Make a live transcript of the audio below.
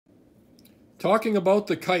talking about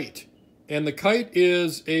the kite. And the kite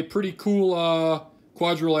is a pretty cool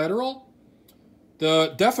quadrilateral.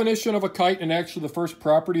 The definition of a kite, and actually the first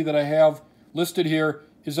property that I have listed here,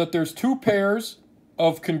 is that there's two pairs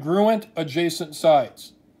of congruent adjacent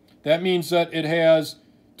sides. That means that it has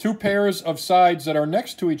two pairs of sides that are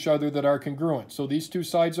next to each other that are congruent. So these two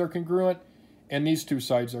sides are congruent, and these two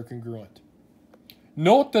sides are congruent.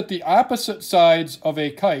 Note that the opposite sides of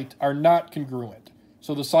a kite are not congruent.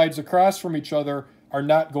 So the sides across from each other are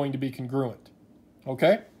not going to be congruent.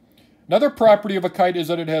 Okay? Another property of a kite is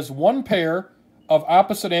that it has one pair of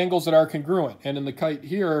opposite angles that are congruent. And in the kite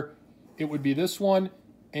here, it would be this one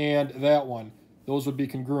and that one. Those would be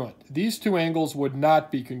congruent. These two angles would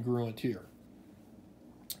not be congruent here.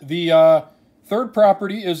 The third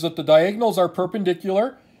property is that the diagonals are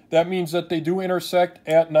perpendicular. That means that they do intersect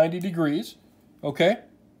at 90 degrees. Okay?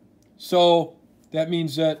 So that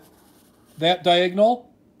means that that diagonal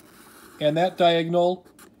and that diagonal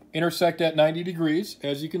intersect at 90 degrees,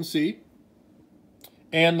 as you can see.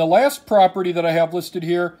 And the last property that I have listed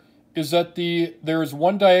here is that there is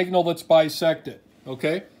one diagonal that's bisected.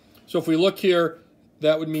 Okay? So if we look here,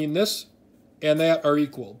 that would mean this and that are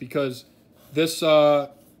equal because this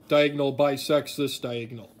diagonal bisects this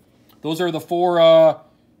diagonal. Those are the four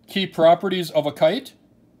key properties of a kite,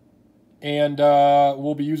 and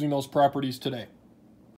we'll be using those properties today.